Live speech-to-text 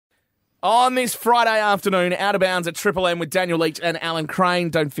On this Friday afternoon, out of bounds at Triple M with Daniel Leach and Alan Crane.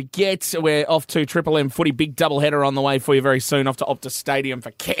 Don't forget, we're off to Triple M footy. Big doubleheader on the way for you very soon, off to Optus Stadium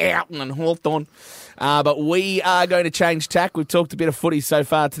for Carlton and Hawthorn. But we are going to change tack. We've talked a bit of footy so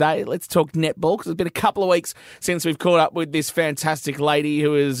far today. Let's talk netball, because it's been a couple of weeks since we've caught up with this fantastic lady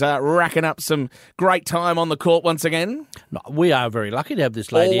who is racking up some great time on the court once again. No, we are very lucky to have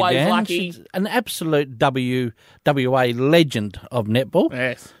this lady. Always Dan. lucky. She's an absolute WA legend of netball.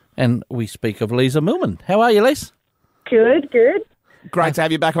 Yes. And we speak of Lisa Millman. How are you, Lisa? Good. Great to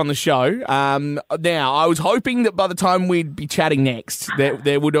have you back on the show. Now, I was hoping that by the time we'd be chatting next,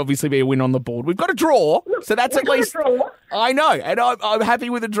 there would obviously be a win on the board. We've got a draw, so that's at least... I know, and I'm happy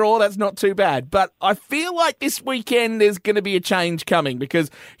with a draw. That's not too bad. But I feel like this weekend there's going to be a change coming,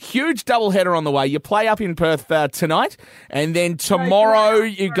 because huge doubleheader on the way. You play up in Perth tonight, and then tomorrow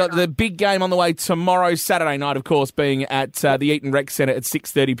you've got the big game on the way tomorrow, Saturday night, of course, being at the Eaton Rec Centre at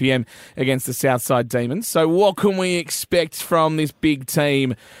 6:30pm against the Southside Demons. So what can we expect from this big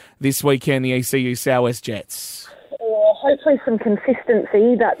team this weekend, the ECU Souwest Jets? Hopefully some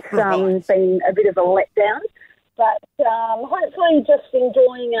consistency. That's been a bit of a letdown. But hopefully just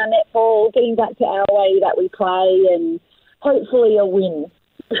enjoying our netball, getting back to our way that we play, and hopefully a win.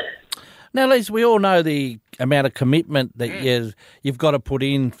 Now, Lisa, we all know the amount of commitment that you've got to put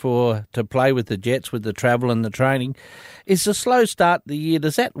in to play with the Jets, with the travel and the training. Is the slow start of the year,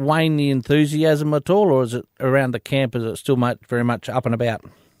 does that wane the enthusiasm at all, or is it around the camp, is it still very much up and about?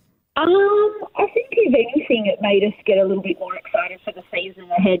 I think if anything, it made us get a little bit more excited for the season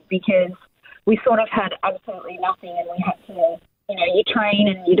ahead, because we sort of had absolutely nothing, and we had to, you train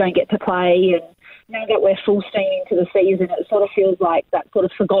and you don't get to play, and now that we're full steam into the season, it sort of feels like that's sort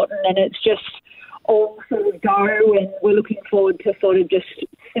of forgotten, and it's just all sort of go, and we're looking forward to sort of just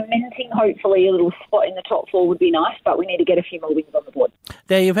cementing, hopefully, a little spot in the top four would be nice, but we need to get a few more wins on the board.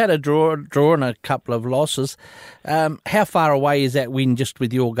 Now, you've had a draw and a couple of losses. How far away is that win, just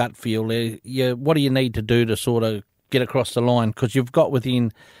with your gut feel? What do you need to do to sort of get across the line? Because you've got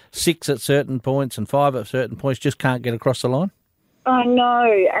within 6 at certain points and 5 at certain points, just can't get across the line. I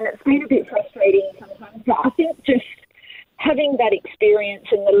know, and it's been a bit frustrating sometimes, but I think just having that experience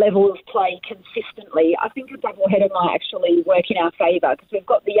and the level of play consistently, I think a doubleheader might actually work in our favour, because we've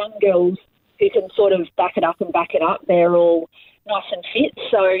got the young girls who can sort of back it up. They're all nice and fit.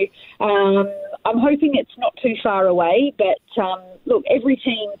 So I'm hoping it's not too far away. But, look, every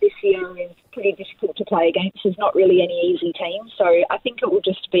team this year is pretty difficult to play against. There's not really any easy team. So I think it will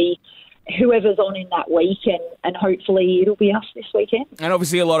just be whoever's on in that week, and hopefully it'll be us this weekend. And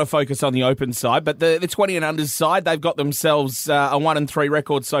obviously a lot of focus on the open side, but the 20 and unders side, they've got themselves a 1-3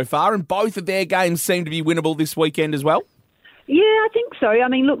 record so far, and both of their games seem to be winnable this weekend as well. Yeah, I think so. I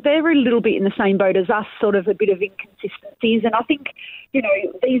mean, look, they're a little bit in the same boat as us, sort of a bit of inconsistencies. And I think,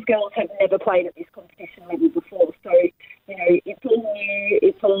 these girls have never played at this competition level before. So, it's all new,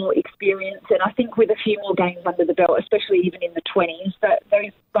 it's all experience. And I think with a few more games under the belt, especially even in the 20s, that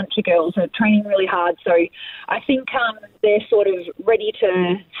those bunch of girls are training really hard. So I think they're sort of ready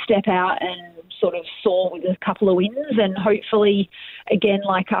to step out and sort of soar with a couple of wins. And hopefully, again,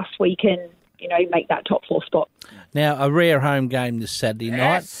 like us, we can make that top 4 spot. Now, a rare home game this Saturday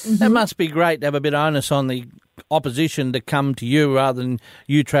night. Mm-hmm. That must be great to have a bit of onus on the opposition to come to you rather than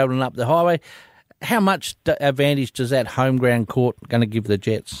you travelling up the highway. How much advantage does that home ground court going to give the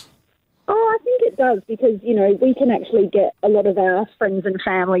Jets? Oh, I think it does, because, we can actually get a lot of our friends and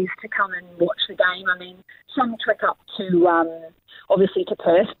families to come and watch the game. I mean, some trek up to, obviously to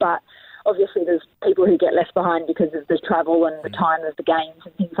Perth, but obviously there's people who get left behind because of the travel and the time of the games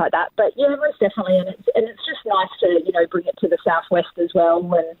and things like that. But yeah, most definitely, and it's just nice to bring it to the southwest as well,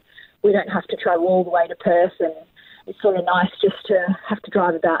 when we don't have to travel all the way to Perth, and it's sort of nice just to have to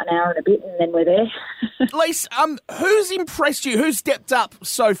drive about an hour and a bit, and then we're there. Lise, who's impressed you? Who's stepped up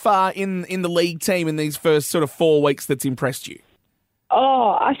so far in the league team in these first sort of 4 weeks that's impressed you?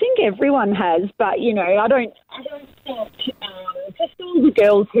 Oh, I think everyone has, but I don't think just all the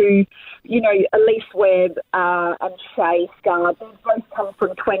girls who, Elise Webb and Shay Scar, they've both come from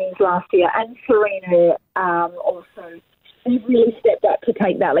 20s last year, and Serena also. They've really stepped up to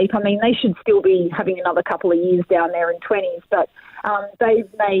take that leap. I mean, they should still be having another couple of years down there in 20s, but they've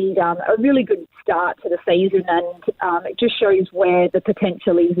made a really good start to the season, and it just shows where the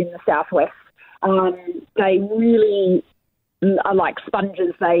potential is in the southwest. They really are like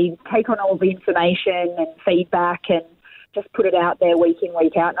sponges. They take on all the information and feedback and just put it out there week in,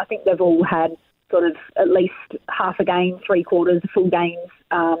 week out. And I think they've all had sort of at least half a game, 3/4 full games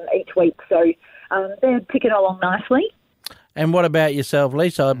each week. So they're ticking along nicely. And what about yourself,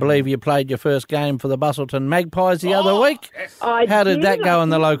 Lisa? I believe you played your first game for the Bustleton Magpies the other week. Yes. How did that go in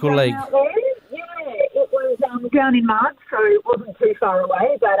the local league? Yeah, it was down in March, so it wasn't too far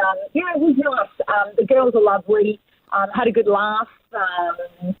away. But, it was nice. The girls are lovely, had a good laugh.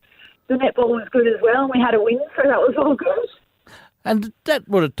 The netball was good as well, and we had a win, so that was all good. And that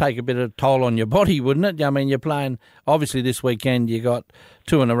would take a bit of toll on your body, wouldn't it? I mean, you're playing, obviously this weekend you got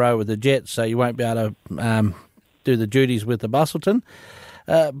 2 in a row with the Jets, so you won't be able to do the duties with the Bustleton.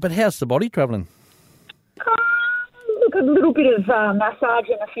 But how's the body travelling? Look, a little bit of massage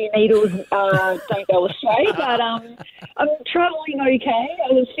and a few needles don't go astray, but I'm travelling okay.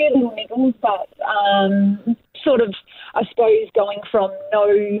 There's a few little niggles, but sort of, I suppose, going from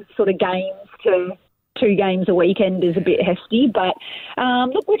no sort of games to 2 games a weekend is a bit hefty. But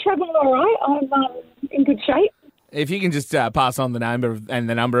look, we're travelling all right. I'm in good shape. If you can just pass on the number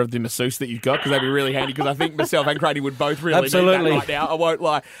of the masseuse that you've got, because that'd be really handy, because I think myself and Craddy would both really need that right now. I won't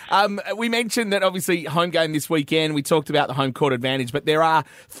lie. We mentioned that obviously home game this weekend. We talked about the home court advantage, but there are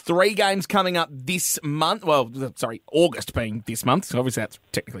 3 games coming up this month. Well, sorry, August being this month. So obviously that's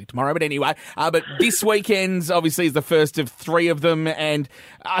technically tomorrow, but anyway. But this weekend obviously is the first of 3 of them, and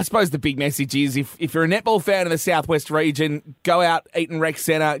I suppose the big message is if you're a netball fan in the Southwest region, go out Eaton Rec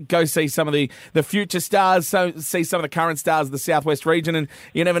Centre, go see some of the future stars, see some of the current stars of the Southwest region, and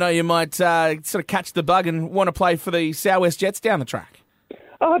you never know, you might sort of catch the bug and want to play for the Souwest Jets down the track.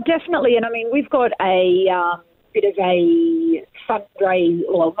 Oh, definitely. And I mean, we've got a bit of a fundraiser,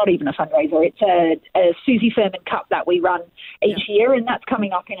 well, not even a fundraiser, it's a Susie Furman Cup that we run each year, and that's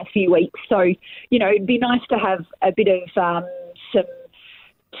coming up in a few weeks. So, it'd be nice to have a bit of some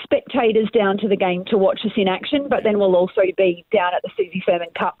spectators down to the game to watch us in action, but then we'll also be down at the Susie Furman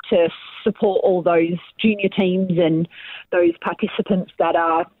Cup to support all those junior teams and those participants that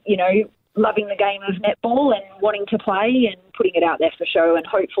are, loving the game of netball and wanting to play and putting it out there for show, and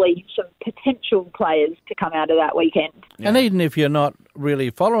hopefully some potential players to come out of that weekend. Yeah. And even if you're not really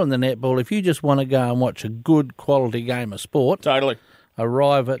following the netball, if you just want to go and watch a good quality game of sport, totally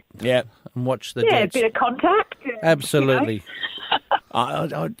arrive at and watch the Jets. A bit of contact. And, absolutely. I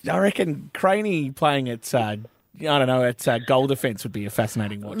reckon Craney playing at goal defence would be a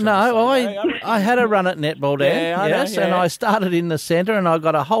fascinating watch. No, I had a run at netball there, and I started in the centre, and I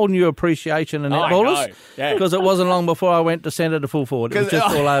got a whole new appreciation of netballers because it wasn't long before I went to centre to full forward. It was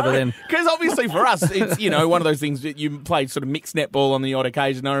just all over then. Because obviously for us, it's one of those things that you played sort of mixed netball on the odd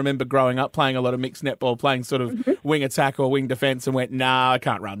occasion. I remember growing up playing a lot of mixed netball, playing sort of wing attack or wing defence, and went, I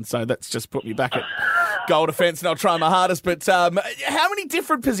can't run, so that's just put me back at goal defence, and I'll try my hardest. But how many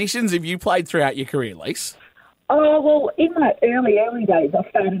different positions have you played throughout your career, Lise? Oh, well, in my early days, I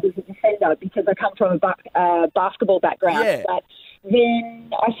started as a defender because I come from a basketball background. Yeah. But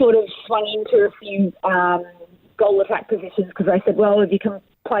then I sort of swung into a few goal attack positions because I said, well, if you can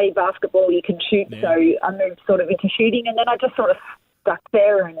play basketball, you can shoot. Yeah. So I moved sort of into shooting, and then I just sort of stuck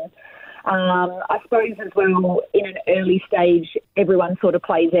there. And I suppose as well, in an early stage, everyone sort of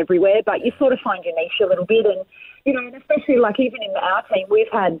plays everywhere, but you sort of find your niche a little bit. And and especially like even in our team, we've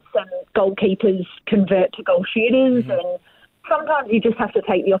had some goalkeepers convert to goal shooters, and sometimes you just have to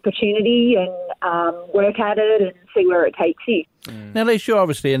take the opportunity and work at it and see where it takes you. Now, Lisa, you're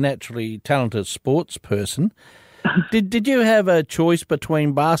obviously a naturally talented sports person. Did you have a choice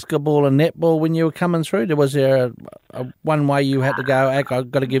between basketball and netball when you were coming through? Was there a one way you had to go,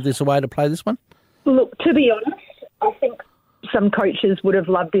 I've got to give this away to play this one? Look, to be honest, I think some coaches would have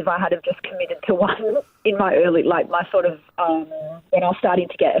loved if I had have just committed to one in my early, when I was starting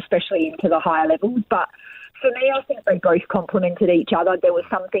to get especially into the higher levels. But for me, I think they both complemented each other. There were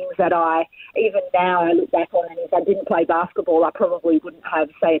some things that even now I look back on, and if I didn't play basketball, I probably wouldn't have,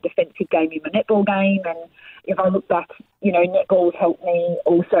 say, a defensive game in my netball game. And if I look back, netball's helped me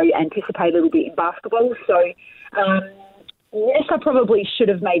also anticipate a little bit in basketball. So, yes, I probably should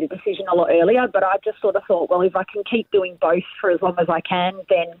have made a decision a lot earlier, but I just sort of thought, well, if I can keep doing both for as long as I can,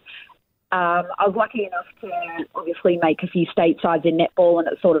 then I was lucky enough to obviously make a few statesides in netball, and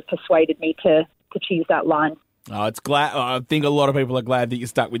it sort of persuaded me to choose that line. I think a lot of people are glad that you're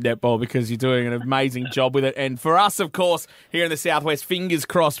stuck with netball because you're doing an amazing job with it. And for us, of course, here in the Southwest, fingers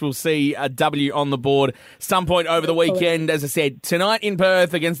crossed we'll see a W on the board some point over the weekend. As I said, tonight in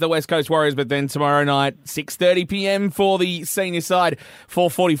Perth against the West Coast Warriors, but then tomorrow night, 6:30pm for the senior side,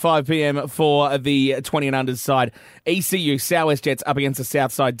 4:45pm for the 20 and unders side. ECU Souwest Jets up against the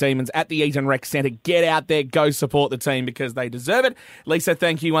Southside Demons at the Eaton Rec Centre. Get out there, go support the team because they deserve it. Lisa,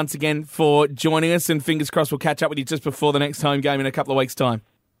 thank you once again for joining us, and fingers crossed we'll catch up with you just before the next home game in a couple of weeks' time.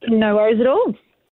 No worries at all.